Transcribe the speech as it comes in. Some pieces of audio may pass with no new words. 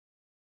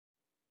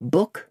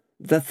Book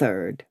the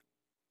Third.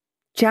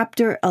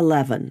 Chapter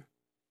 11.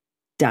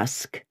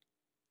 Dusk.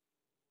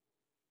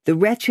 The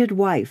wretched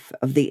wife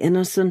of the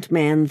innocent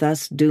man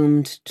thus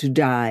doomed to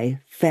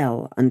die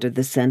fell under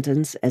the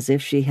sentence as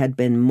if she had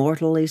been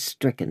mortally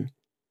stricken.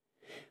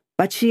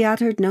 But she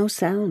uttered no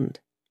sound,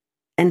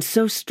 and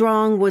so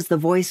strong was the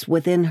voice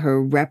within her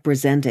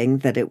representing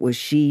that it was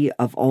she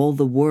of all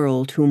the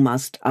world who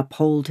must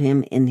uphold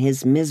him in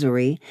his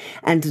misery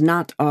and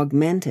not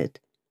augment it,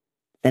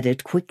 that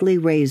it quickly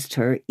raised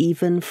her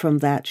even from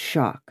that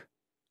shock.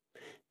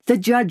 The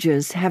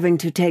judges having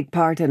to take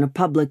part in a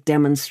public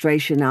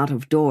demonstration out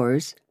of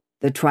doors,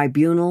 the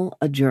tribunal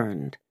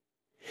adjourned.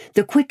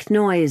 The quick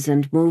noise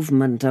and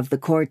movement of the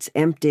court's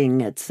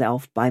emptying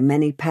itself by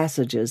many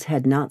passages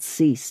had not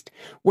ceased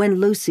when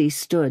Lucy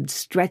stood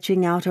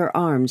stretching out her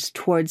arms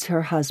towards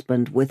her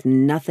husband with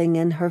nothing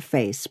in her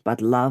face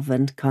but love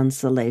and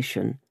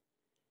consolation.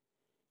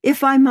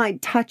 "If I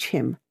might touch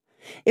him,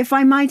 if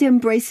I might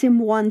embrace him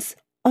once,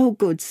 O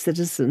good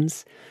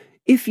citizens,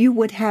 if you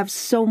would have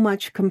so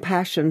much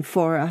compassion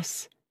for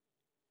us."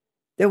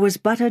 There was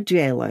but a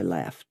jailer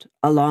left,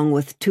 along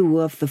with 2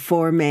 of the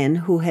 4 men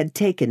who had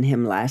taken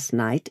him last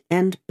night,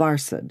 and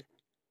Barsad.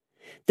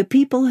 The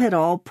people had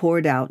all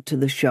poured out to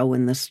the show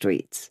in the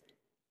streets.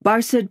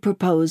 Barsad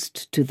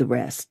proposed to the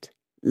rest.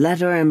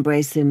 "Let her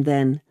embrace him,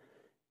 then.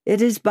 It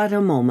is but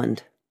a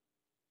moment."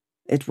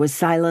 It was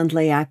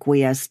silently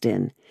acquiesced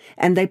in,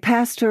 and they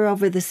passed her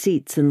over the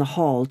seats in the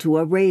hall to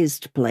a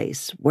raised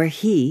place where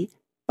he,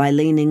 by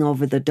leaning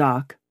over the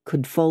dock,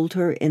 could fold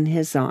her in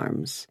his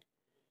arms.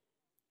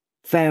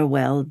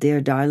 "Farewell, dear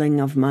darling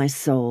of my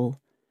soul.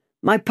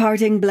 My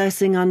parting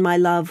blessing on my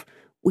love.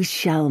 We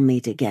shall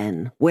meet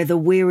again, where the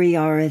weary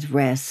are at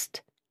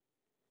rest."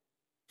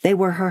 They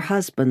were her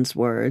husband's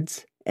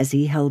words, as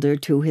he held her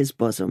to his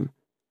bosom.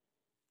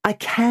 "I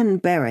can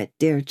bear it,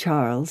 dear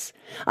Charles.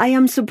 I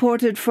am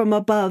supported from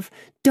above.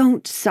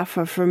 Don't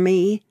suffer for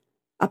me.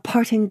 A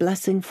parting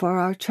blessing for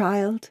our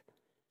child."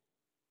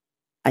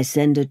 "I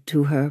send it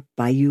to her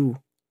by you.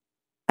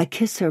 I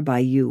kiss her by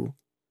you.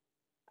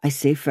 I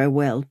say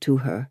farewell to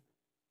her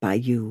by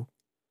you."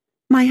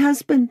 "My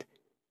husband!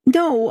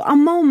 No, a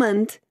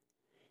moment!"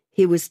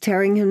 He was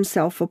tearing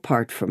himself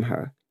apart from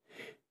her.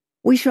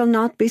 "We shall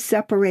not be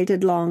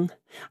separated long.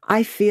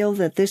 I feel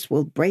that this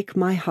will break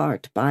my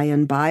heart by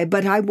and by,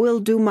 but I will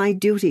do my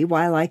duty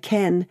while I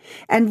can,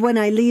 and when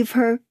I leave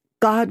her,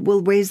 God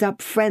will raise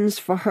up friends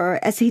for her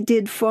as he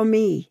did for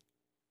me."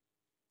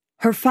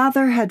 Her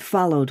father had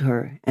followed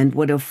her and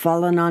would have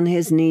fallen on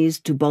his knees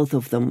to both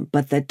of them,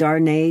 but that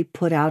Darnay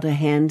put out a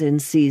hand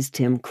and seized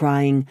him,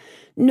 crying,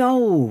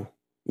 "No,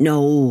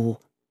 no!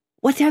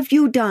 What have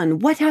you done?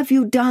 What have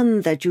you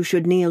done that you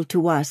should kneel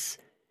to us?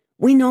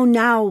 We know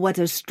now what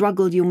a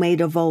struggle you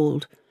made of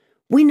old.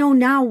 We know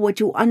now what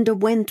you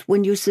underwent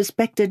when you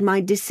suspected my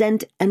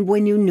descent and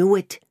when you knew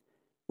it.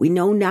 We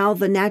know now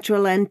the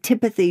natural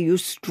antipathy you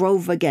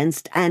strove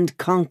against and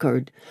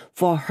conquered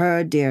for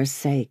her dear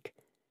sake.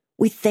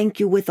 We thank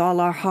you with all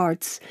our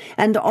hearts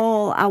and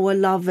all our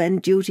love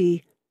and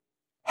duty.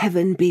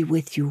 Heaven be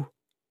with you."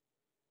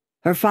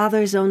 Her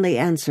father's only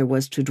answer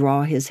was to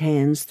draw his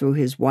hands through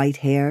his white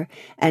hair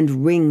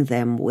and wring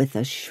them with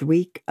a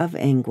shriek of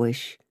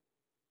anguish.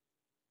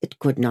 "It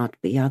could not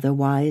be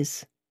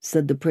otherwise,"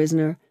 said the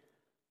prisoner.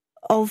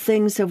 "All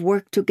things have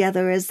worked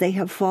together as they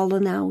have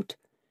fallen out.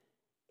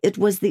 It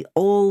was the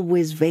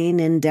always vain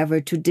endeavor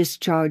to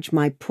discharge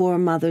my poor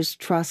mother's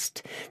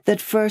trust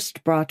that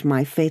first brought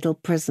my fatal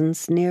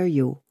presence near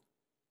you.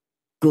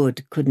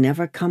 Good could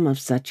never come of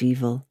such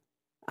evil.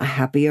 A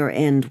happier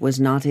end was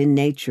not in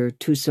nature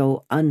to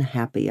so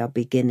unhappy a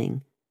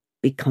beginning.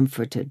 Be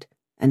comforted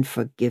and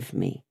forgive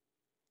me.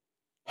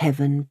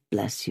 Heaven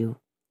bless you."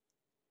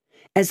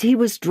 As he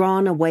was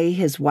drawn away,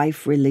 his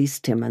wife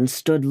released him and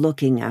stood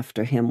looking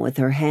after him with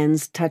her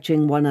hands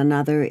touching one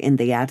another in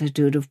the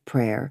attitude of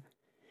prayer,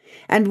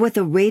 and with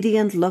a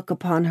radiant look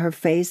upon her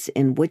face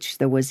in which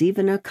there was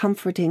even a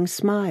comforting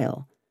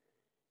smile.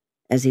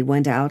 As he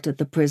went out at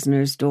the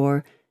prisoner's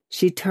door,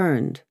 she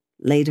turned,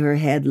 laid her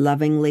head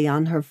lovingly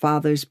on her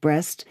father's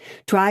breast,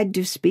 tried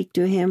to speak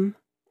to him,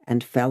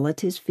 and fell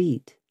at his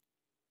feet.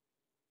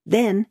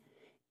 Then,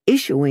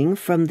 issuing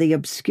from the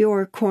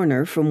obscure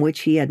corner from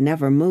which he had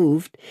never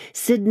moved,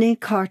 Sidney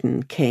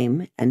Carton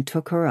came and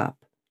took her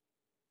up.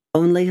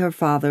 Only her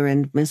father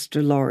and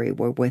Mr. Lorry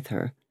were with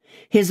her.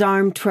 His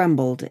arm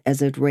trembled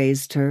as it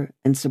raised her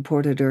and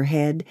supported her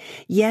head,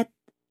 yet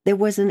there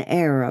was an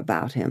air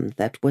about him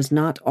that was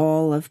not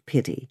all of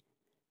pity,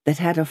 that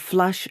had a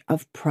flush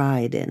of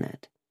pride in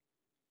it.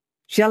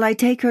 "Shall I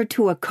take her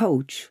to a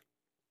coach?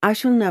 I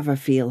shall never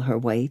feel her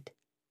weight."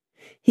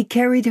 He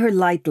carried her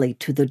lightly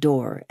to the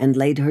door and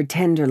laid her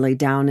tenderly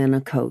down in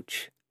a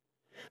coach.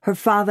 Her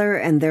father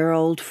and their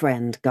old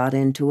friend got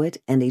into it,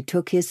 and he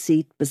took his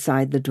seat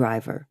beside the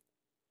driver.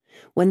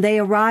 When they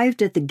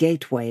arrived at the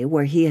gateway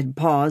where he had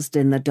paused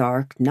in the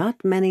dark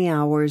not many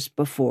hours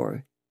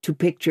before to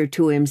picture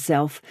to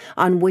himself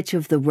on which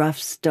of the rough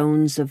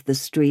stones of the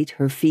street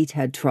her feet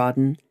had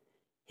trodden,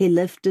 he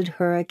lifted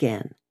her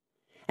again,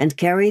 and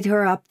carried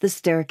her up the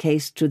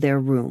staircase to their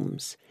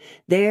rooms.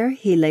 There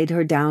he laid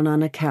her down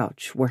on a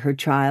couch where her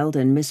child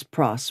and Miss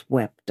Pross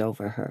wept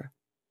over her.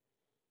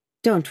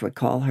 "Don't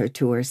recall her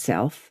to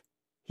herself,"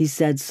 he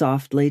said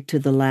softly to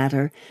the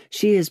latter.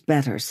 "She is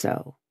better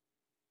so.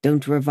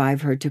 Don't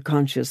revive her to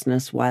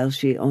consciousness while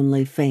she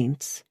only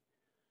faints."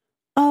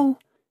 "Oh,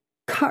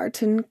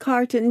 Carton,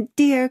 Carton,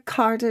 dear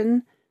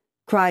Carton,"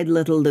 cried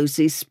little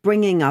Lucy,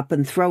 springing up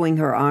and throwing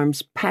her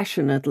arms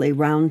passionately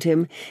round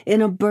him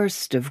in a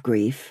burst of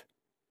grief.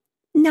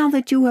 "Now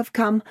that you have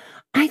come,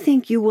 I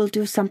think you will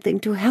do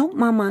something to help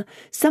Mamma,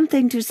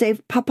 something to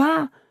save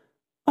Papa.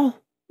 Oh,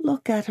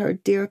 look at her,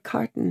 dear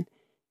Carton.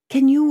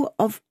 Can you,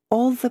 of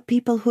all the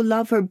people who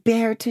love her,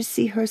 bear to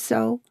see her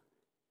so?"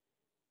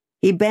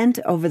 He bent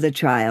over the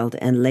child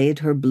and laid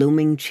her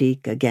blooming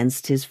cheek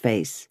against his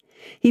face.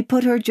 He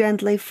put her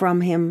gently from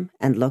him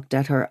and looked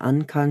at her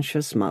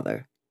unconscious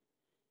mother.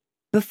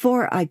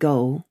 "Before I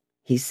go,"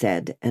 he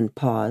said, and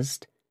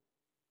paused,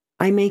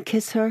 "I may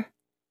kiss her?"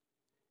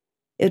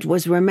 It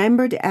was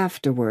remembered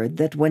afterward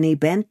that when he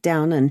bent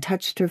down and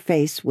touched her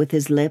face with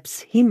his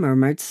lips, he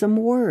murmured some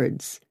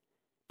words.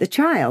 The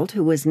child,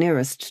 who was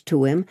nearest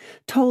to him,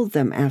 told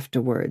them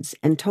afterwards,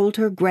 and told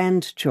her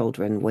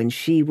grandchildren when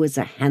she was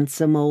a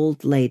handsome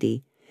old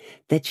lady,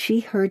 that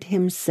she heard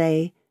him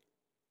say,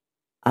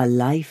 "A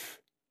life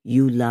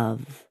you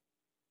love."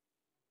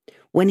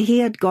 When he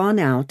had gone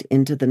out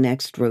into the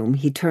next room,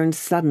 he turned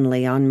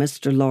suddenly on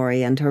Mr.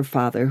 Lorry and her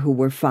father, who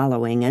were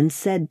following, and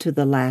said to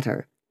the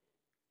latter,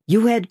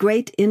 "You had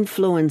great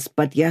influence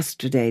but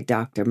yesterday,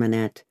 Dr.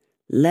 Manette.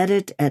 Let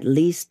it at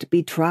least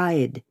be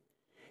tried.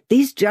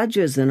 These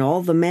judges and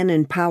all the men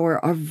in power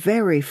are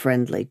very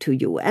friendly to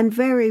you and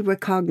very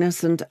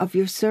recognizant of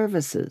your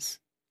services.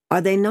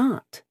 Are they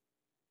not?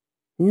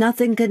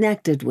 Nothing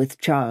connected with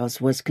Charles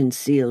was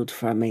concealed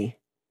from me.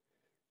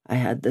 I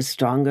had the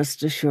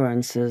strongest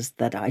assurances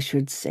that I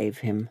should save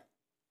him.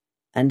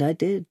 And I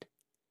did."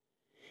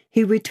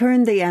 He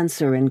returned the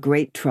answer in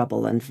great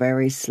trouble and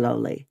very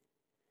slowly.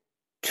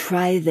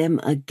 "Try them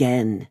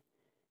again.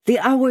 The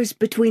hours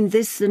between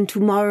this and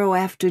tomorrow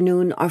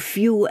afternoon are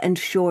few and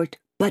short,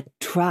 but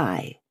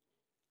try.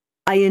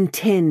 I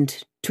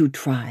intend to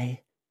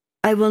try.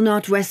 I will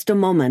not rest a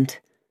moment."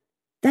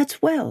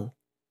 "That's well.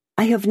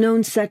 I have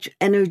known such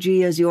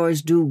energy as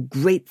yours do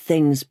great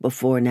things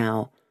before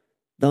now,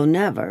 though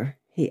never,"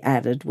 he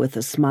added with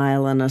a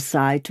smile and a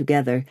sigh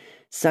together,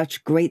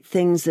 "such great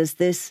things as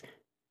this.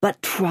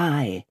 But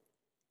try.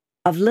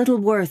 Of little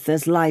worth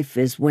as life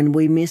is when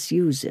we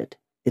misuse it,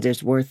 it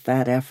is worth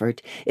that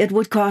effort. It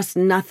would cost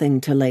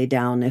nothing to lay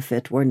down if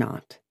it were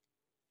not."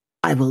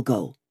 "I will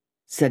go,"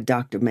 said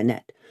Dr.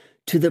 Manette,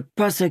 "to the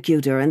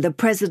prosecutor and the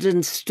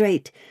president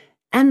straight,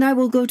 and I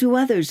will go to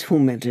others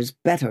whom it is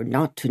better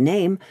not to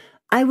name.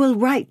 I will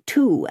write,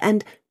 too,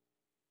 and—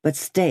 But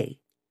stay.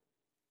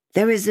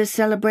 There is a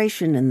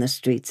celebration in the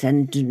streets,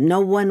 and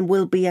no one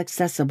will be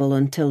accessible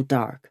until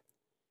dark."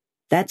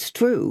 "That's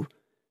true.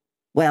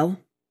 Well,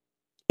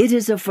 it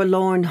is a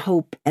forlorn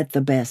hope at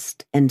the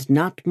best, and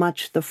not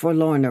much the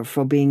forlorner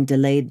for being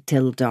delayed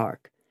till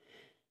dark.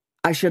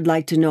 I should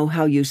like to know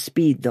how you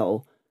speed,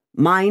 though.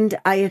 Mind,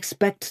 I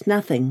expect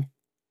nothing.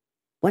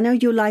 When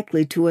are you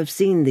likely to have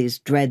seen these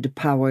dread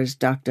powers,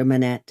 Dr.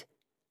 Manette?"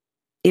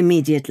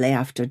 "Immediately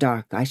after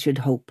dark, I should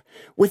hope.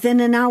 Within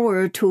an hour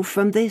or two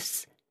from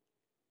this."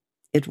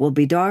 "It will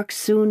be dark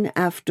soon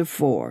after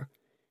 4.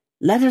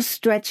 Let us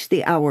stretch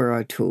the hour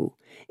or two.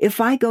 If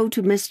I go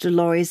to Mr.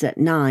 Lorry's at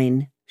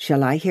 9,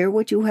 shall I hear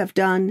what you have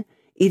done,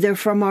 either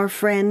from our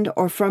friend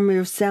or from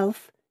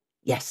yourself?"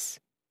 "Yes."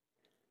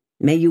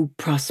 "May you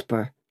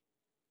prosper."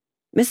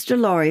 Mr.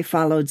 Lorry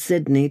followed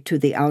Sidney to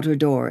the outer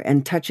door,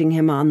 and touching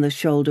him on the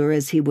shoulder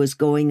as he was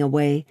going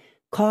away,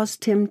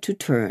 caused him to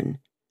turn.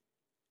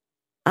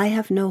 "I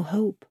have no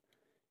hope,"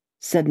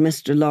 said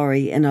Mr.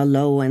 Lorry in a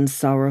low and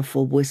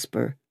sorrowful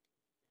whisper.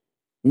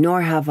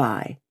 "Nor have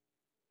I.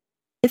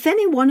 If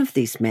any one of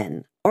these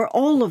men, or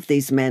all of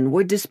these men,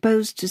 were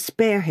disposed to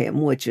spare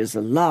him, which is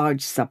a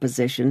large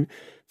supposition,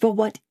 for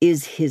what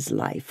is his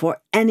life,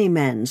 or any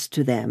man's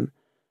to them,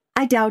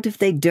 I doubt if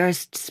they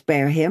durst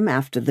spare him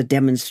after the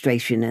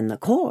demonstration in the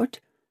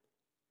court.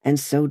 And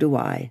so do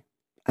I.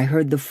 I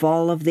heard the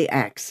fall of the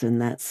axe in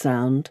that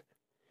sound."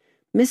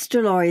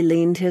 Mr. Lorry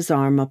leaned his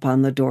arm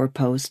upon the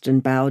doorpost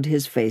and bowed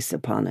his face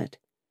upon it.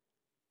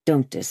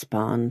 "Don't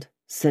despond,"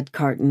 said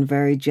Carton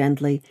very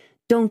gently.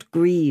 "Don't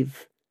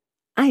grieve.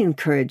 I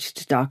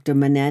encouraged Dr.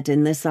 Manette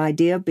in this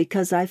idea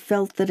because I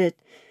felt that it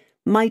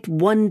might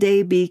one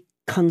day be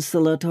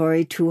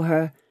consolatory to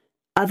her.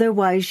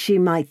 Otherwise she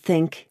might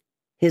think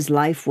his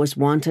life was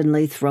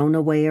wantonly thrown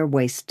away or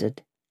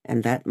wasted,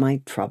 and that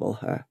might trouble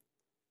her."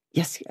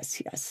 Yes,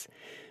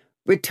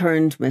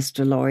 returned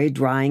Mr. Lorry,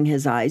 drying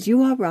his eyes.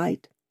 "You are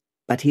right,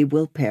 but he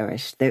will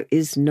perish. There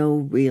is no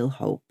real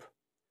hope."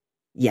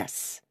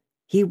 "Yes,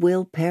 he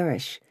will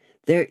perish.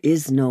 There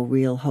is no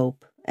real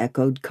hope,"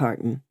 echoed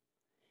Carton,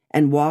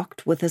 and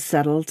walked with a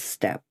settled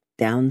step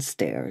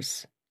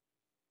downstairs.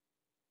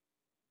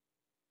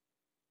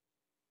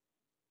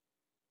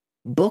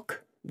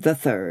 Book the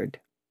Third.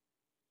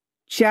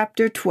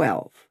 Chapter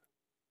 12.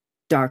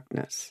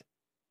 Darkness.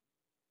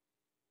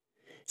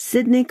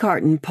 Sidney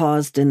Carton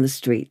paused in the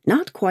street,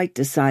 not quite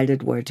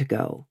decided where to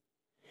go.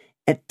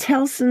 "At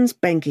Tellson's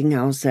banking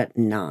house at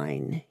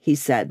 9, he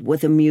said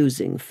with a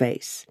musing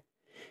face.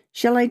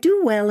 "Shall I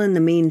do well in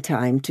the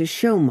meantime to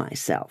show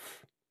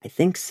myself? I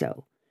think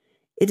so.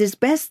 It is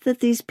best that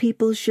these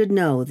people should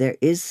know there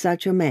is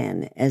such a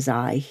man as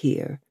I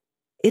here.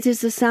 It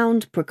is a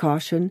sound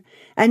precaution,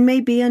 and may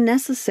be a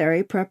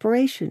necessary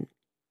preparation.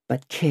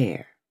 But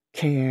care.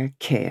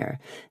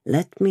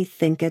 Let me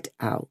think it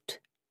out."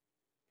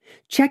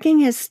 Checking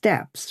his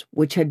steps,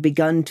 which had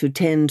begun to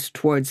tend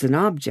towards an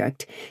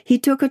object, he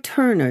took a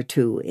turn or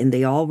two in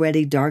the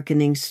already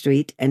darkening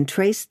street and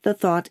traced the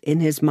thought in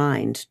his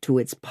mind to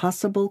its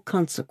possible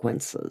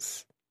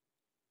consequences.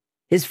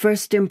 His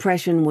first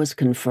impression was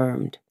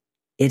confirmed.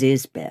 "It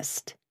is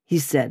best," he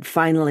said,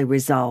 finally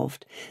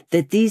resolved,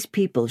 "that these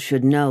people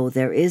should know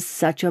there is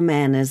such a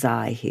man as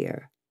I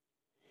here."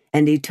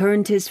 And he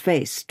turned his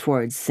face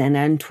towards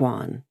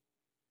Saint-Antoine.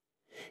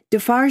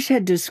 Defarge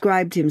had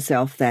described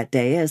himself that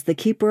day as the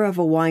keeper of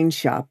a wine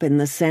shop in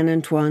the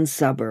Saint-Antoine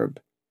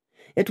suburb.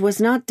 It was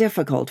not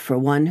difficult for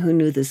one who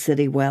knew the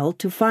city well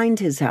to find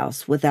his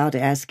house without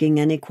asking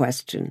any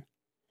question.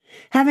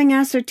 Having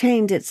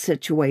ascertained its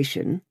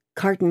situation,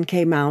 Carton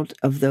came out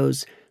of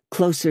those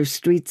closer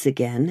streets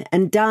again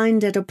and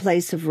dined at a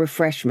place of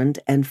refreshment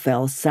and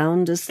fell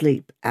sound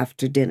asleep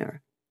after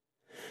dinner.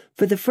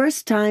 For the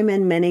first time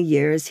in many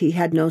years he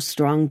had no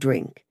strong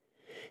drink.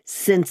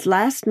 Since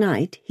last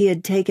night he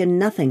had taken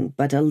nothing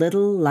but a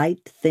little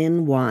light,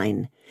 thin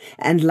wine,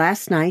 and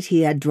last night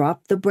he had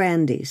dropped the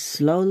brandy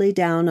slowly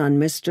down on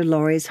Mr.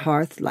 Lorry's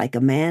hearth like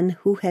a man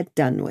who had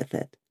done with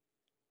it.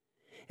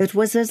 It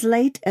was as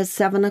late as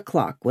 7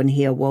 o'clock when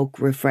he awoke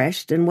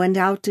refreshed and went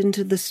out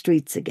into the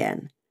streets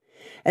again.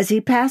 As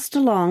he passed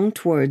along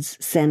towards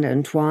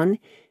Saint-Antoine,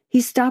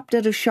 he stopped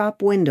at a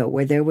shop window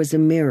where there was a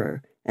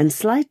mirror, and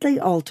slightly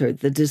altered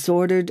the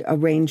disordered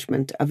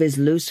arrangement of his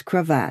loose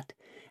cravat,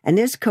 and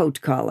his coat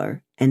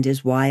collar, and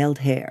his wild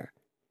hair.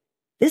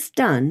 This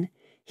done,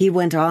 he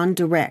went on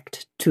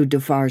direct to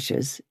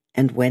Defarge's,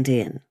 and went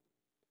in.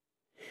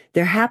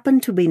 There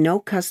happened to be no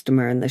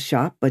customer in the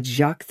shop but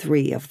Jacques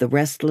Three of the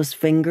restless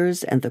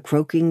fingers and the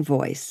croaking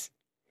voice.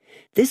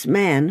 This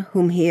man,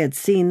 whom he had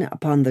seen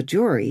upon the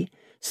jury,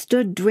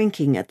 stood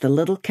drinking at the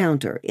little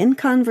counter in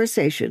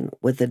conversation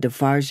with the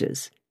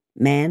Defarges,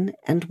 man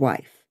and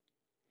wife.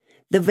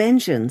 The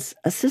Vengeance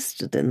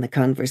assisted in the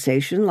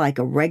conversation like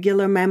a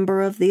regular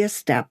member of the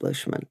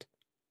establishment.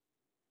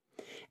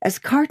 As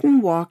Carton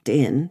walked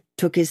in,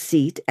 took his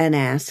seat, and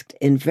asked,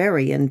 in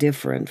very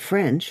indifferent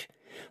French,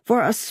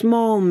 for a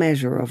small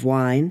measure of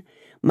wine,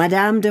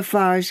 Madame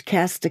Defarge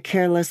cast a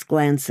careless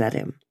glance at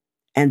him,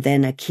 and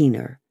then a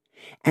keener,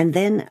 and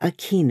then a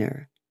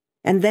keener,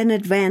 and then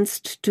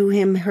advanced to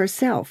him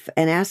herself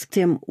and asked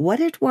him what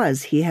it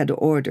was he had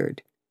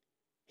ordered.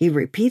 He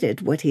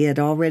repeated what he had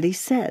already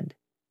said.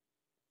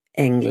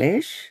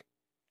 "English?"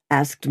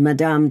 asked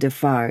Madame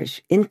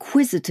Defarge,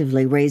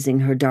 inquisitively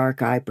raising her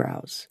dark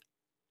eyebrows.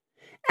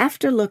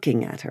 After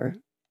looking at her,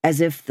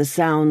 as if the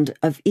sound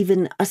of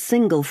even a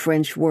single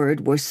French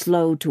word were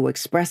slow to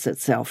express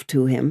itself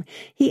to him,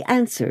 he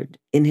answered,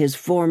 in his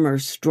former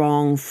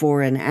strong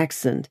foreign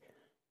accent,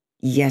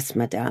 "Yes,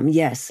 madame,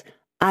 yes,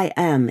 I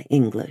am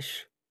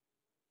English."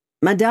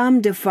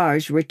 Madame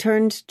Defarge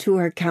returned to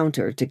her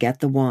counter to get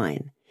the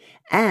wine,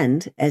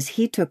 and, as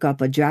he took up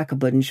a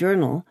Jacobin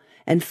journal,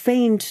 and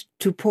feigned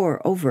to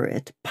pore over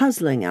it,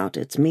 puzzling out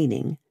its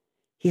meaning,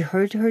 he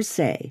heard her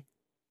say,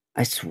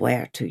 "I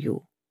swear to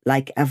you,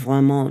 like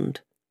Evrémonde."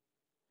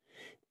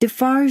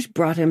 Defarge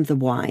brought him the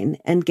wine,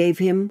 and gave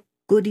him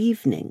good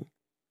evening.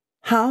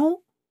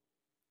 "How?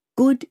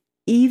 Good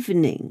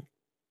evening.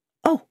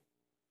 Oh,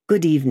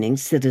 good evening,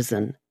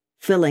 citizen,"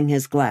 filling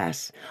his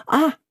glass.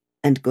 "Ah,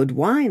 and good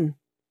wine.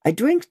 I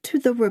drink to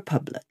the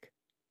Republic."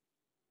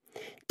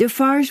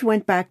 Defarge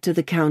went back to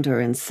the counter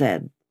and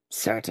said,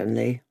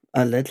 "Certainly,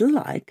 a little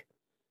like."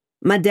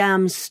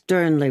 Madame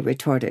sternly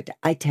retorted,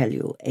 "I tell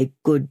you, a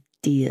good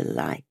deal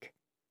like."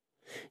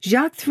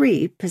 Jacques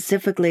Three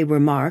pacifically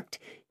remarked,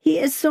 "He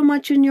is so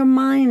much in your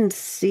mind,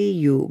 see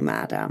you,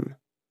 madame."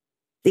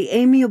 The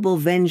amiable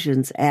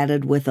Vengeance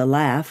added with a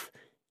laugh,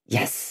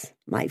 "Yes,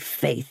 my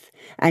faith,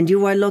 and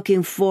you are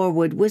looking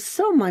forward with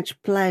so much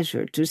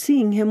pleasure to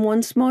seeing him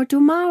once more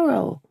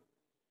tomorrow."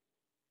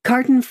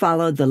 Carton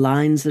followed the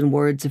lines and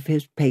words of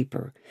his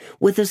paper,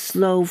 with a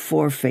slow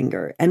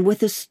forefinger and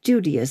with a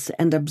studious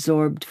and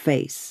absorbed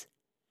face.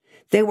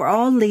 They were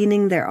all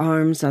leaning their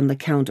arms on the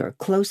counter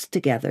close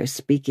together,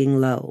 speaking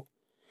low.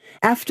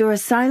 After a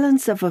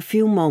silence of a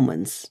few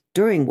moments,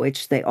 during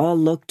which they all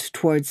looked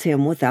towards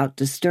him without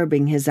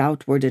disturbing his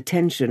outward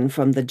attention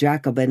from the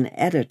Jacobin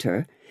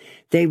editor,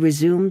 they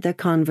resumed their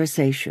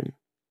conversation.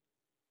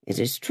 "It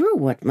is true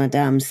what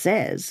Madame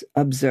says,"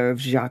 observed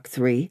Jacques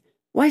Three.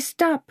 "Why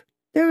stop?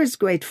 There is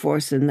great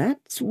force in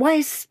that.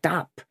 Why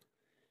stop?"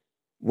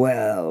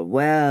 "Well,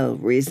 well,"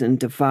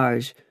 reasoned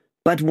Defarge,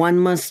 "but one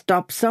must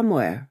stop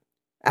somewhere.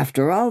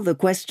 After all, the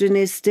question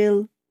is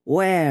still,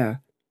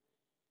 Where?"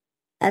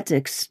 "At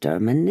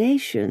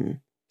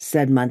extermination,"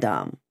 said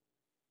Madame.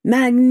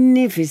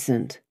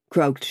 "Magnificent,"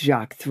 croaked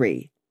Jacques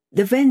III.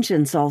 The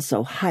Vengeance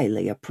also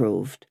highly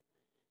approved.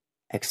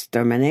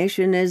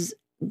 "Extermination is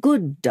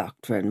good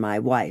doctrine, my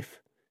wife,"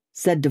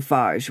 said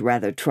Defarge,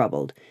 rather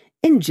troubled.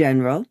 "In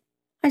general,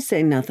 I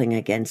say nothing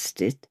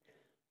against it.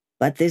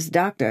 But this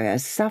doctor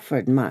has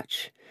suffered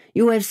much.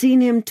 You have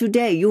seen him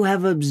today. You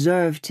have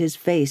observed his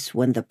face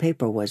when the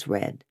paper was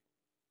read."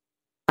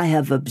 "I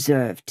have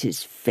observed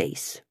his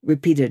face,"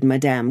 repeated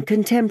Madame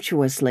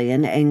contemptuously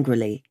and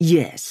angrily.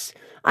 "Yes,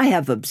 I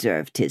have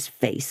observed his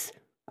face.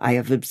 I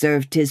have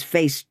observed his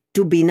face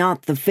to be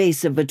not the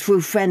face of a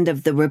true friend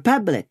of the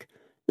Republic.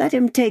 Let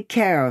him take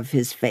care of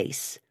his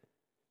face."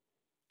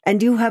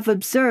 "And you have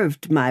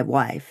observed, my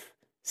wife,"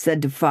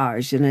 said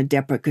Defarge in a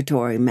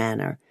deprecatory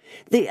manner,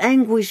 "the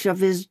anguish of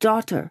his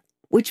daughter,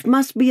 which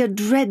must be a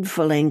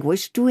dreadful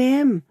anguish to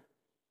him."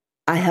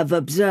 "I have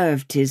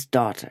observed his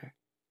daughter,"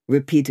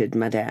 repeated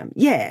Madame.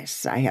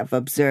 "Yes, I have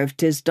observed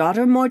his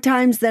daughter more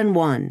times than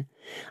one.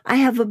 I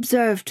have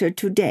observed her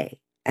today,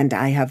 and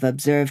I have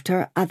observed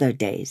her other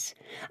days.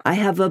 I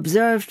have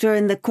observed her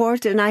in the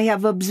court, and I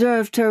have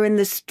observed her in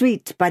the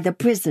street by the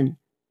prison.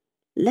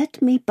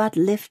 Let me but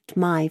lift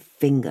my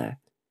finger."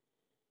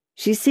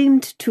 She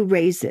seemed to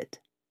raise it.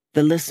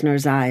 The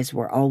listener's eyes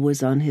were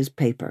always on his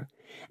paper,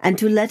 and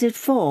to let it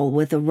fall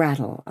with a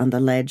rattle on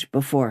the ledge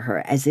before her,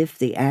 as if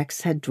the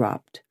axe had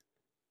dropped.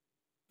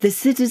 "The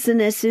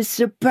citizeness is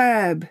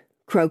superb,"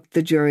 croaked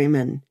the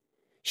juryman.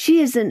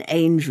 "She is an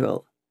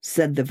angel,"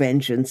 said the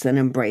Vengeance, and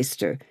embraced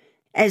her.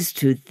 "As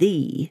to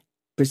thee,"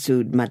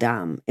 pursued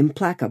Madame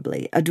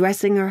implacably,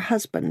 addressing her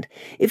husband,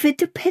 "if it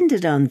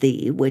depended on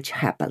thee, which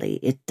happily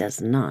it does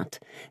not,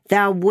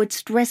 thou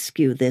wouldst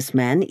rescue this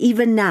man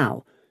even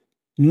now."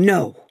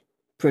 "No,"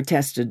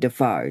 protested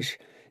Defarge.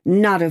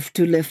 "Not if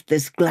to lift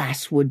this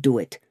glass would do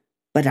it.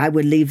 But I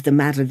would leave the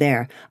matter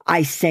there.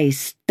 I say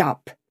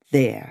stop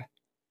there."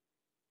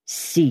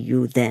 "See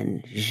you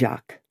then,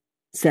 Jacques,"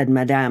 said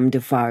Madame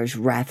Defarge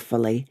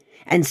wrathfully.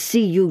 "And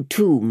see you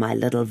too, my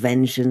little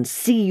Vengeance.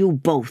 See you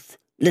both.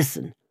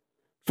 Listen.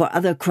 For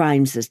other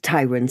crimes as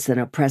tyrants and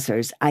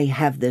oppressors, I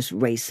have this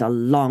race a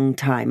long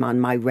time on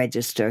my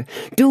register,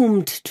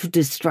 doomed to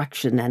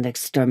destruction and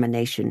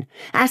extermination.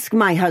 Ask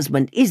my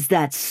husband, is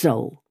that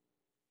so?"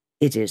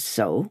 "It is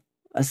so,"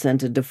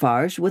 assented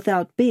Defarge,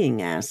 without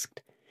being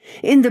asked.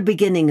 "In the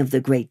beginning of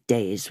the great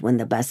days, when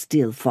the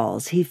Bastille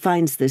falls, he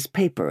finds this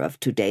paper of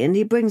today, and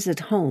he brings it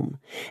home.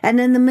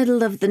 And in the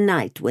middle of the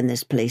night, when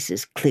this place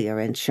is clear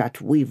and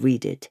shut, we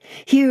read it,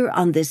 here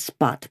on this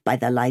spot by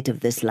the light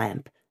of this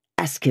lamp.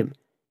 Ask him,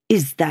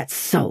 is that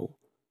so?"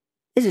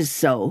 "It is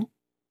so,"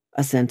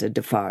 assented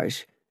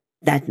Defarge.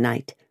 "That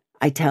night,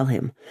 I tell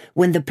him,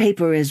 when the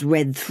paper is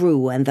read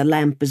through and the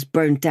lamp is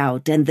burnt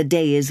out and the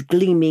day is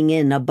gleaming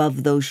in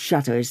above those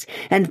shutters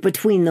and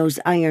between those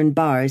iron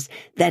bars,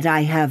 that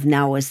I have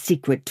now a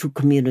secret to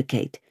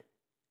communicate.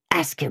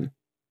 Ask him,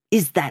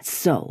 is that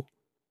so?"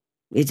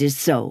 "It is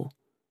so,"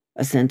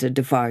 assented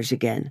Defarge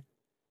again.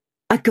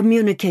 "I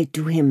communicate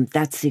to him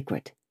that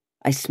secret.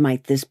 I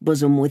smite this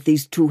bosom with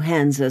these two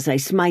hands as I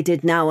smite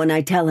it now, and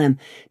I tell him,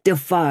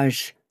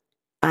 Defarge,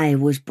 I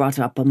was brought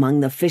up among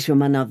the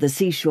fishermen of the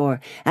seashore,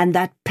 and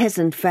that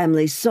peasant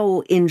family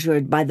so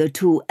injured by the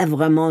two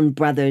Evremond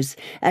brothers,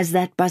 as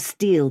that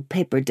Bastille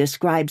paper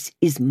describes,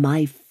 is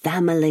my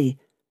family.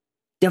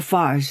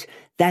 Defarge,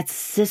 that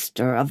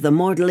sister of the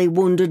mortally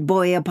wounded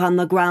boy upon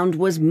the ground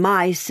was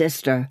my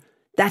sister.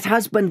 That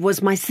husband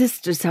was my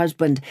sister's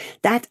husband.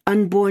 That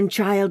unborn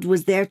child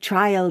was their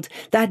child.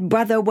 That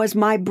brother was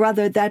my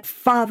brother. That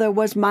father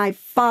was my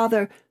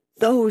father.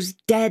 Those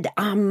dead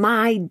are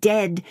my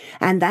dead,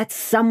 and that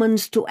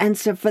summons to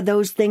answer for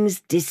those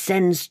things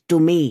descends to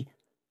me.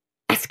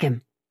 Ask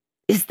him,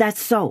 is that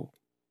so?"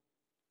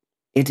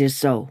 "It is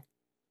so,"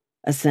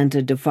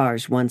 assented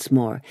Defarge once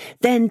more.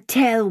 "Then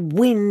tell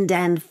wind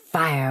and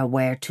fire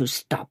where to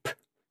stop,"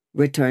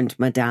 returned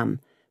Madame.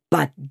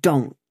 "But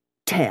don't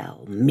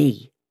tell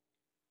me."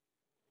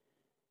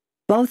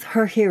 Both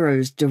her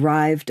hearers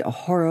derived a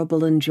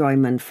horrible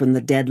enjoyment from the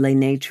deadly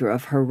nature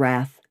of her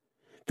wrath.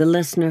 The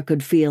listener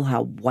could feel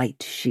how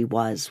white she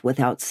was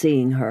without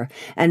seeing her,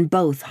 and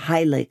both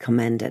highly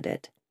commended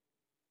it.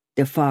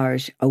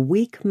 Defarge, a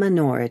weak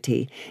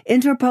minority,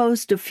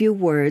 interposed a few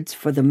words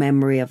for the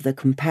memory of the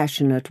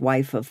compassionate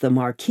wife of the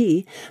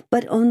Marquis,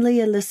 but only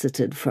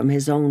elicited from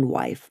his own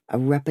wife a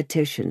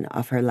repetition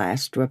of her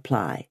last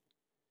reply.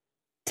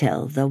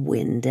 "Tell the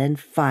wind and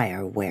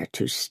fire where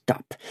to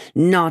stop,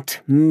 not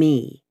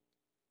me."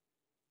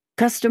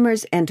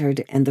 Customers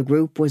entered, and the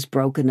group was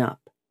broken up.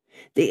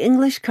 The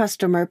English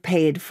customer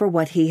paid for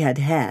what he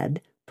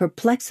had,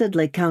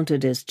 perplexedly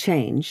counted his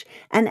change,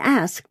 and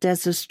asked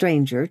as a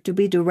stranger to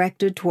be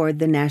directed toward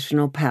the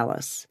National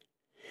Palace.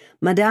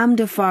 Madame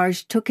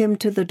Defarge took him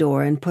to the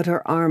door and put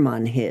her arm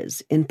on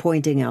his in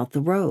pointing out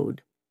the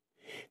road.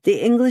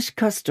 The English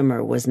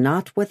customer was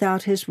not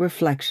without his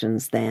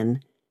reflections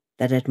then,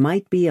 that it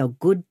might be a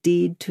good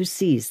deed to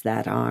seize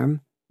that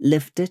arm,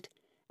 lift it,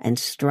 and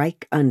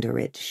strike under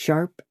it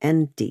sharp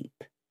and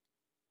deep.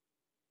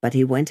 But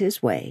he went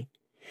his way,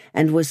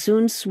 and was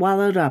soon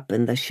swallowed up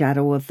in the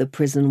shadow of the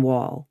prison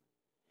wall.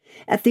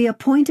 At the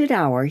appointed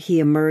hour he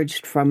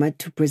emerged from it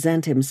to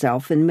present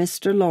himself in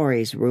Mr.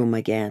 Lorry's room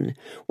again,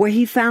 where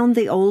he found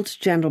the old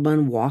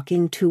gentleman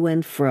walking to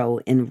and fro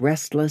in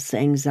restless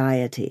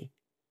anxiety.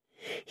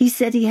 He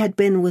said he had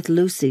been with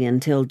Lucy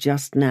until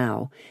just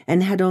now,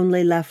 and had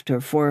only left her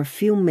for a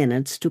few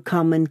minutes to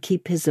come and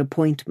keep his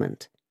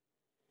appointment.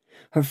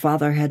 Her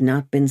father had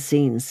not been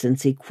seen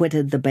since he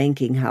quitted the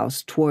banking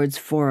house towards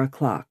 4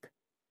 o'clock.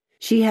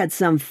 She had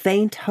some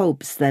faint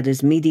hopes that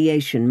his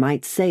mediation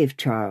might save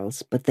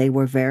Charles, but they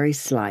were very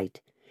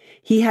slight.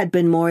 He had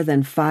been more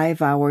than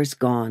 5 hours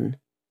gone.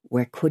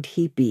 Where could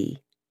he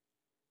be?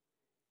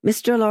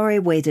 Mr. Lorry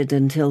waited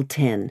until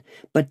 10,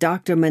 but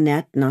Dr.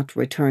 Manette not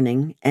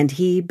returning, and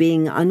he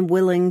being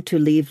unwilling to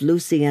leave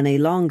Lucy any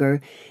longer,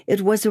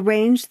 it was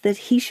arranged that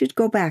he should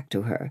go back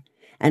to her,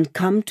 and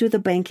come to the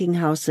banking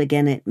house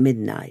again at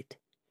midnight.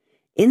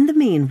 In the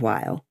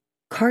meanwhile,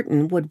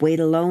 Carton would wait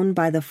alone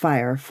by the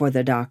fire for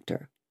the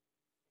doctor.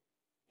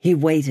 He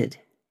waited,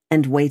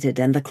 and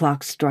the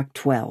clock struck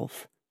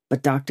 12,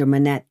 but Dr.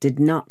 Manette did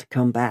not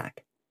come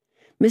back.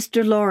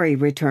 Mr. Lorry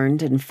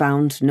returned and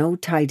found no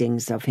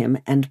tidings of him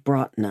and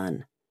brought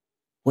none.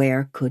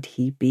 Where could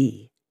he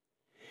be?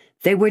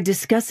 They were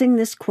discussing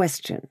this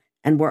question,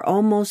 and were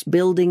almost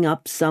building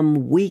up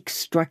some weak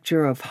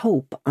structure of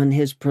hope on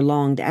his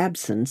prolonged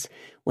absence,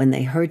 when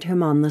they heard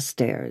him on the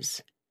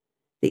stairs.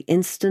 The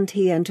instant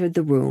he entered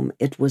the room,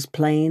 it was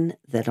plain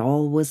that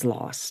all was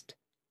lost.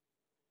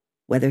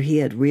 Whether he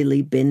had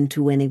really been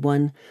to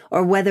anyone,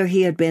 or whether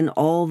he had been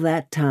all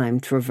that time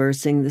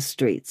traversing the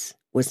streets,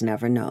 was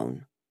never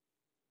known.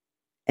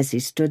 As he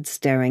stood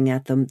staring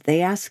at them, they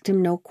asked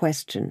him no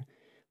question,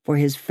 for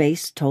his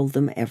face told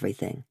them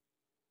everything.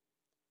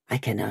 "I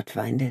cannot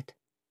find it,"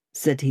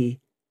 said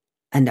he,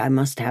 "and I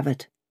must have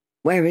it.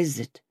 Where is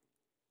it?"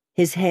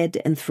 His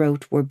head and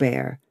throat were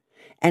bare,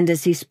 and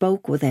as he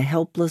spoke with a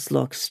helpless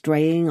look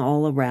straying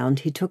all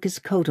around, he took his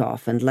coat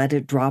off and let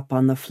it drop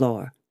on the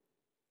floor.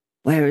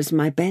 "Where is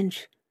my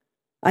bench?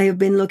 I have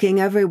been looking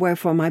everywhere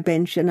for my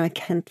bench, and I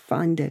can't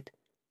find it.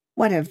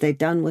 What have they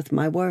done with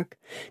my work?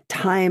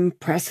 Time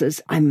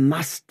presses. I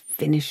must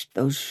finish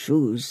those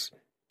shoes."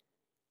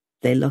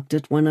 They looked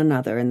at one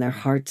another, and their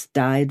hearts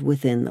died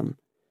within them.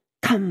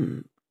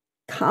 "Come,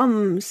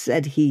 come,"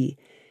 said he,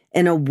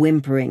 in a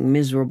whimpering,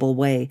 miserable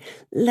way.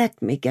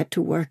 "Let me get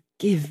to work.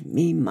 Give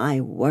me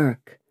my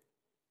work."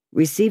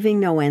 Receiving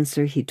no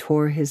answer, he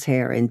tore his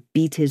hair and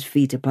beat his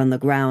feet upon the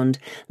ground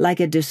like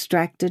a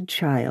distracted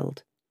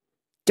child.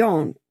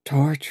 "Don't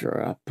torture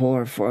a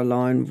poor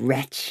forlorn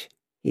wretch,"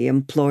 he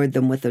implored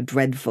them with a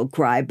dreadful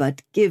cry,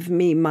 "but give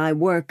me my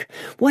work.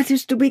 What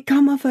is to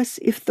become of us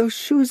if those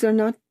shoes are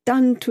not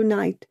done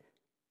tonight?"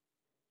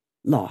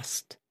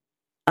 Lost,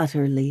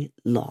 utterly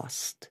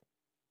lost.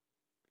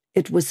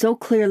 It was so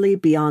clearly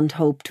beyond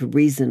hope to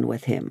reason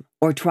with him,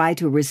 or try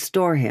to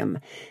restore him,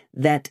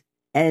 that,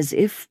 as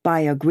if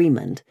by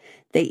agreement,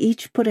 they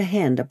each put a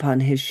hand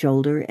upon his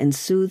shoulder and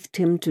soothed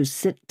him to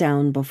sit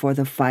down before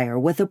the fire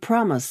with a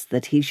promise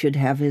that he should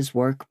have his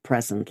work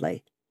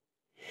presently.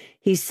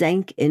 He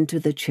sank into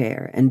the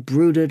chair and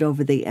brooded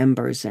over the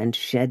embers and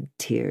shed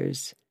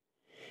tears.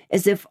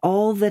 As if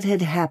all that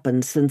had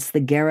happened since the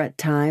garret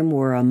time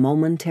were a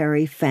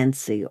momentary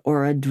fancy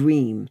or a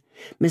dream,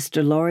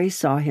 Mr. Lorry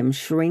saw him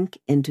shrink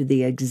into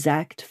the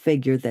exact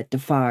figure that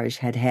Defarge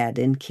had had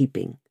in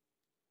keeping.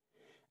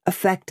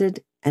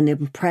 Affected and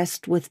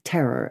impressed with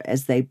terror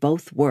as they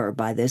both were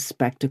by this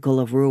spectacle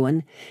of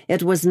ruin,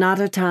 it was not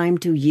a time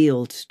to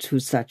yield to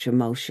such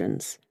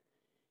emotions.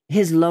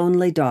 His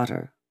lonely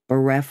daughter,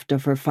 bereft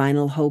of her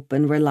final hope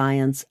and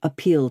reliance,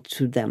 appealed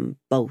to them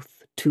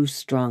both too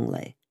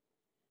strongly.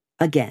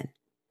 Again,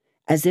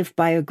 as if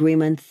by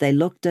agreement, they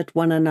looked at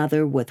one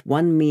another with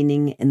one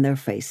meaning in their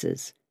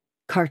faces.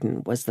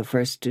 Carton was the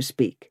first to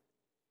speak.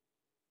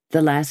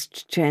 "The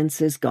last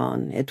chance is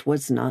gone. It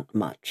was not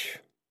much.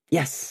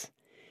 Yes,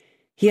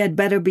 he had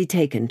better be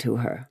taken to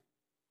her.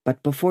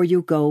 But before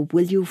you go,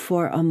 will you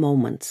for a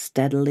moment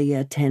steadily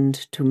attend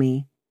to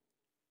me?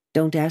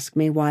 Don't ask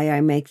me why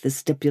I make the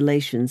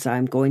stipulations I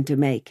am going to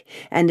make,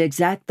 and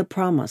exact the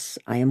promise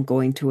I am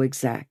going to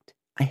exact.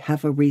 I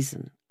have a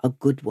reason, a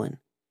good one."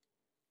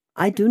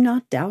 "I do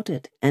not doubt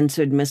it,"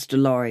 answered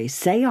Mr. Lorry.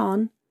 "Say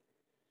on."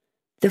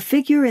 The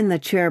figure in the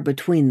chair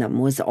between them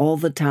was all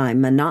the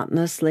time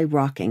monotonously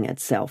rocking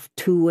itself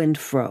to and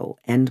fro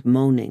and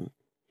moaning.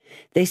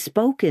 They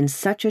spoke in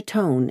such a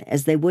tone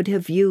as they would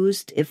have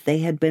used if they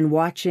had been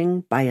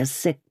watching by a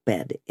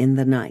sick-bed in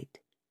the night.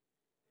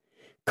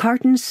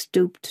 Carton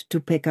stooped to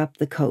pick up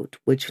the coat,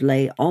 which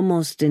lay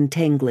almost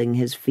entangling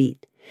his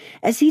feet.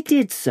 As he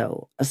did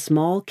so, a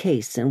small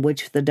case in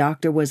which the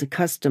doctor was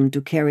accustomed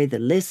to carry the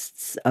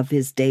lists of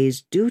his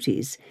day's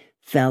duties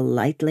fell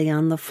lightly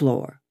on the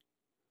floor.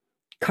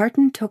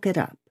 Carton took it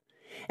up,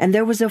 and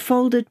there was a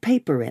folded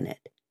paper in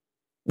it.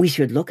 "We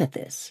should look at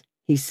this,"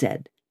 he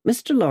said.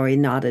 Mr. Lorry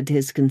nodded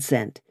his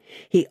consent.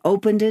 He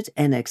opened it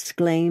and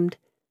exclaimed,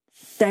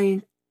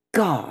 Thank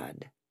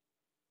God.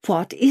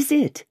 What is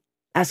it?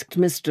 Asked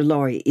Mr.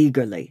 Lorry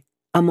eagerly.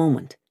 A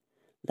moment.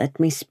 Let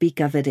me speak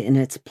of it in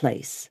its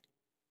place.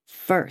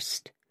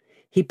 First,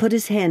 he put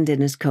his hand in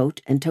his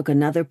coat and took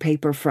another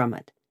paper from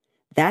it.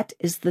 That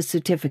is the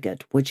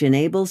certificate which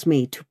enables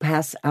me to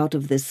pass out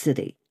of this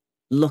city.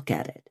 Look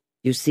at it.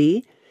 You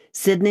see?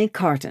 Sidney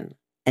Carton,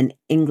 an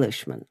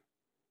Englishman.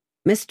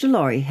 Mr.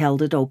 Lorry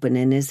held it open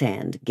in his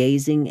hand,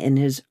 gazing in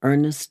his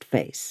earnest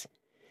face.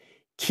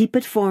 Keep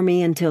it for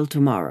me until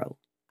tomorrow.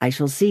 I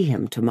shall see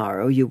him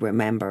tomorrow, you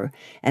remember,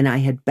 and I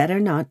had better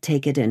not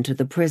take it into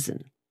the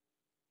prison.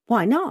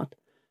 Why not?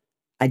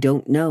 I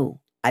don't know.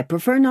 I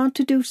prefer not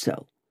to do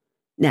so.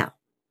 Now,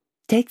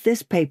 take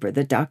this paper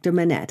that Dr.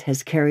 Manette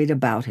has carried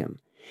about him.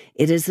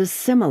 It is a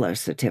similar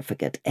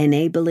certificate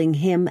enabling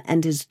him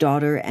and his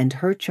daughter and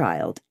her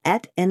child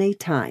at any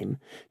time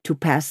to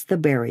pass the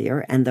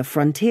barrier and the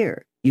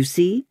frontier. You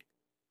see?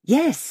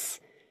 Yes.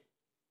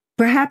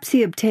 Perhaps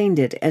he obtained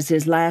it as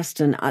his last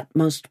and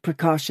utmost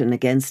precaution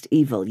against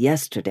evil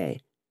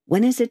yesterday.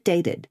 When is it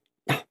dated?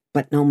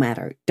 But no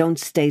matter. Don't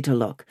stay to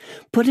look.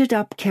 Put it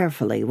up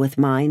carefully with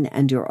mine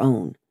and your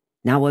own.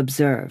 Now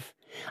observe.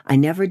 I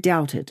never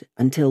doubted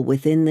until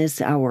within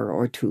this hour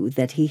or two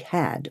that he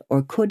had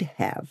or could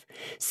have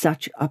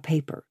such a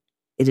paper.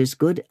 It is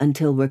good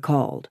until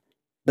recalled,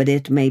 but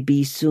it may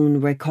be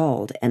soon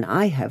recalled, and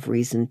I have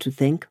reason to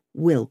think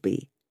will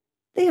be.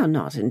 They are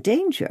not in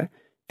danger.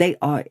 They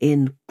are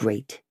in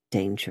great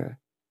danger.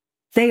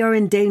 They are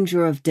in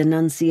danger of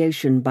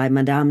denunciation by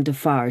Madame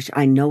Defarge.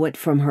 I know it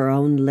from her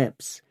own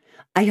lips.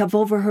 I have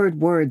overheard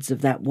words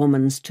of that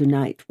woman's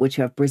tonight which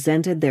have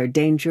presented their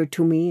danger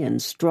to me in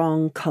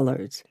strong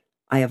colors.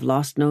 I have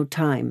lost no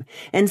time,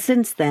 and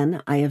since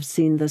then I have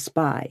seen the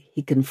spy.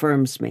 He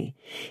confirms me.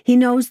 He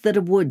knows that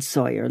a wood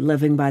sawyer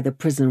living by the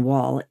prison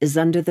wall is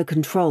under the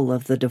control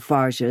of the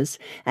Defarges,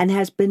 and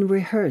has been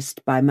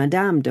rehearsed by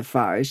Madame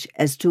Defarge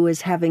as to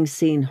his having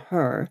seen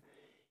her—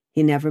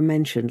 he never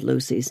mentioned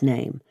Lucy's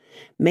name—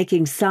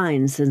 making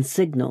signs and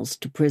signals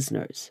to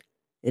prisoners.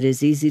 It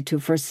is easy to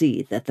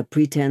foresee that the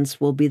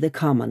pretense will be the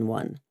common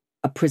one,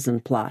 a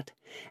prison plot,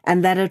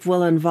 and that it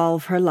will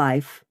involve her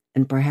life,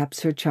 and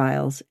perhaps her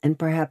child's, and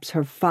perhaps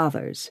her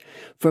father's,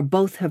 for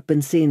both have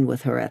been seen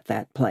with her at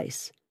that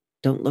place.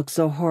 Don't look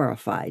so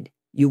horrified.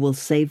 You will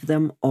save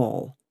them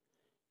all.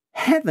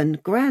 Heaven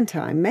grant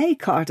I may,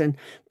 Carton,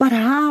 but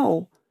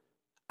how?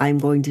 I am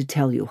going to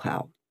tell you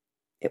how.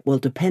 It will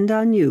depend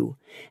on you,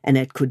 and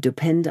it could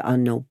depend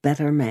on no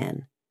better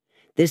man.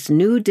 This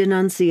new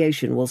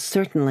denunciation will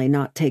certainly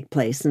not take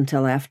place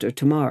until after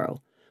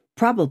tomorrow,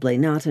 probably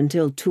not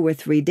until 2 or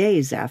 3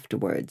 days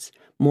afterwards,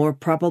 more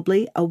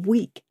probably a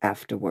week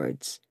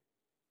afterwards.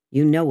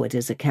 You know it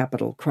is a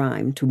capital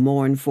crime to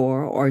mourn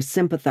for or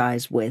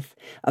sympathize with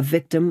a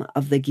victim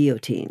of the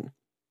guillotine.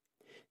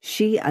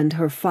 She and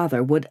her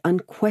father would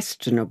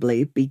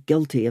unquestionably be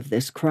guilty of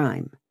this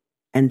crime,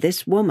 and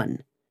this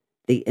woman,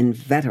 the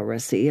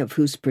inveteracy of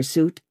whose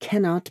pursuit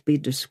cannot be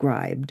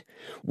described,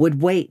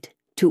 would wait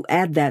to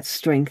add that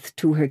strength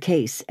to her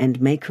case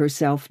and make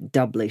herself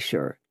doubly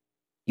sure.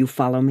 You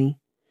follow me?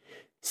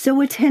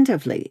 So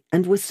attentively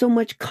and with so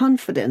much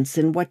confidence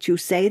in what you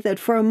say that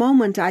for a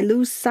moment I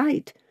lose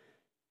sight,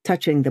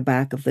 touching the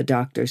back of the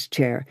doctor's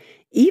chair,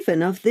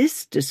 even of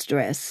this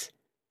distress.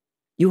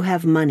 You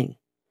have money,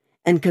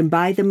 and can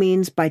buy the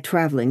means by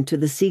traveling to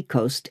the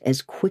sea-coast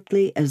as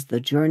quickly as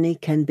the journey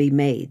can be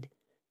made.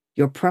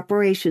 Your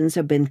preparations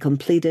have been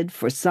completed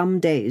for some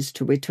days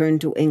to return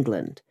to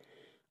England.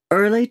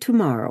 Early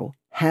tomorrow,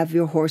 have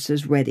your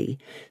horses ready,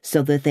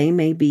 so that they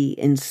may be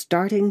in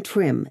starting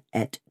trim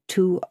at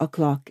 2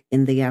 o'clock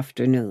in the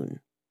afternoon.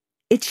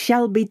 It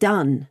shall be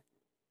done.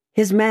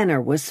 His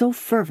manner was so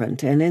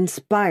fervent and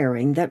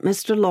inspiring that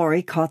Mr.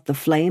 Lorry caught the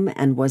flame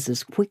and was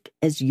as quick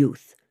as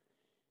youth.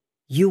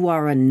 You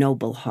are a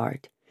noble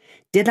heart.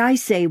 Did I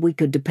say we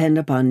could depend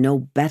upon no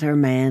better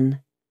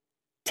man?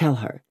 Tell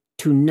her,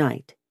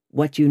 tonight,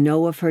 what you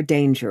know of her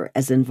danger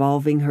as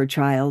involving her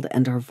child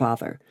and her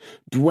father.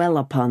 Dwell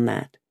upon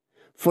that,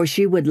 for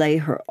she would lay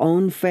her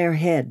own fair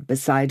head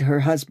beside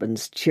her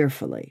husband's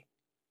cheerfully.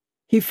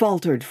 He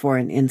faltered for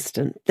an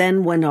instant,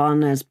 then went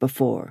on as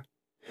before.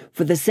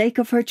 For the sake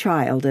of her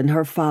child and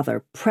her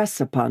father,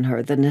 press upon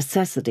her the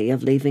necessity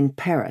of leaving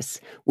Paris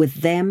with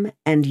them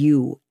and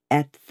you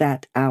at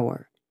that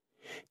hour.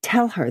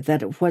 Tell her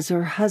that it was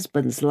her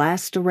husband's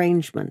last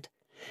arrangement.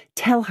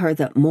 Tell her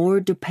that more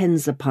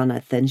depends upon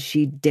it than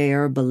she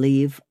dare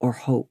believe or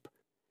hope.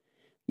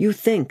 You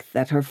think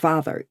that her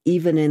father,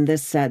 even in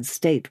this sad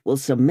state, will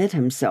submit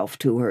himself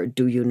to her,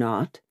 do you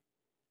not?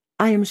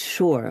 I am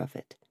sure of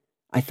it.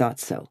 I thought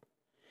so.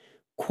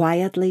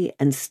 Quietly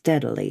and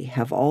steadily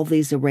have all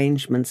these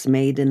arrangements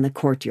made in the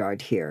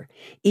courtyard here,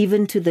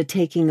 even to the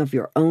taking of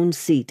your own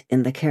seat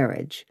in the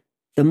carriage.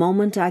 The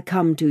moment I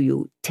come to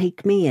you,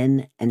 take me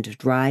in and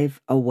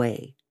drive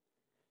away.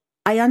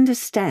 I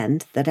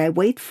understand that I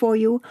wait for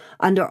you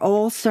under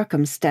all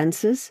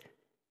circumstances.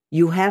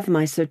 You have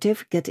my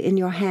certificate in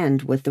your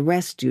hand with the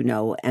rest, you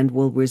know, and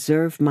will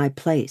reserve my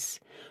place.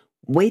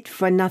 wait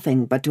for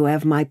nothing but to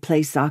have my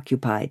place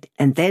occupied,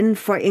 and then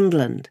for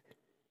England."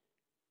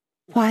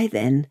 "Why,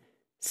 then,"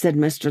 said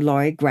Mr.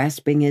 Lorry,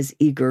 grasping his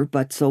eager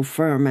but so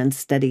firm and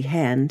steady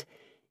hand,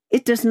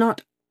 "it does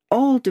not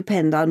all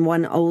depend on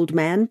one old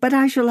man, but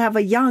I shall have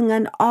a young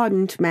and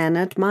ardent man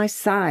at my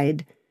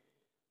side."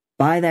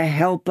 "By the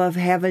help of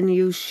heaven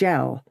you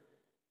shall.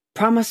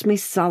 Promise me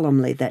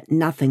solemnly that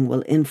nothing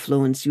will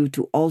influence you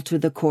to alter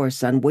the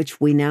course on which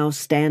we now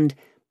stand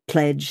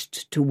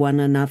pledged to one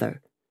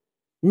another.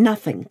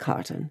 Nothing,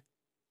 Carton.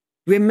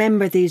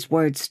 Remember these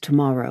words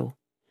tomorrow.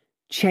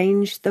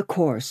 Change the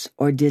course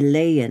or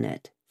delay in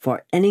it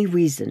for any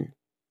reason,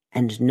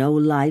 and no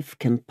life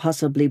can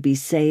possibly be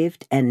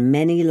saved, and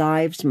many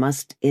lives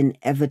must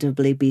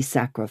inevitably be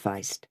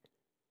sacrificed."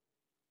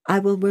 "I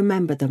will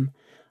remember them.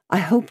 I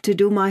hope to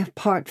do my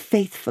part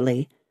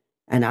faithfully,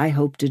 and I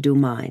hope to do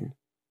mine.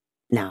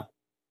 Now,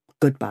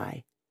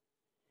 goodbye."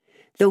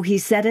 Though he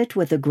said it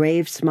with a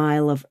grave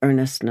smile of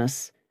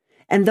earnestness,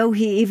 and though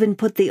he even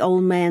put the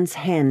old man's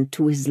hand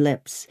to his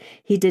lips,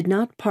 he did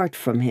not part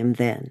from him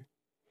then.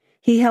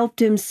 He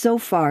helped him so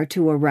far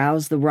to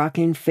arouse the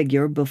rocking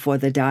figure before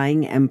the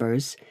dying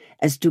embers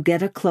as to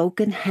get a cloak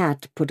and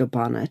hat put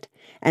upon it,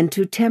 and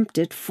to tempt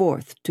it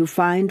forth to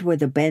find where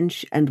the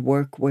bench and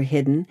work were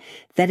hidden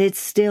that it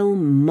still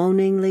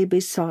moaningly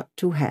besought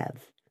to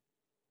have.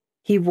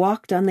 He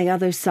walked on the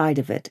other side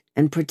of it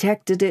and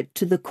protected it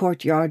to the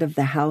courtyard of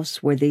the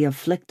house where the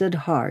afflicted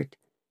heart,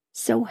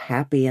 so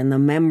happy in the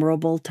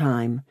memorable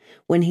time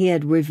when he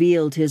had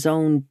revealed his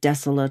own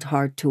desolate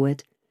heart to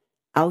it,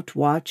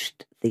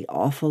 outwatched the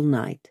awful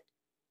night.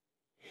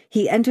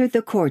 He entered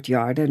the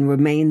courtyard and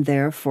remained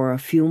there for a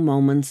few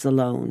moments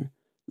alone,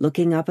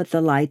 looking up at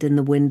the light in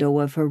the window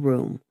of her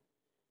room.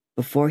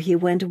 Before he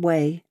went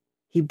away,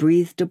 he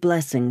breathed a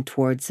blessing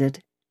towards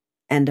it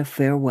and a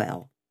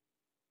farewell.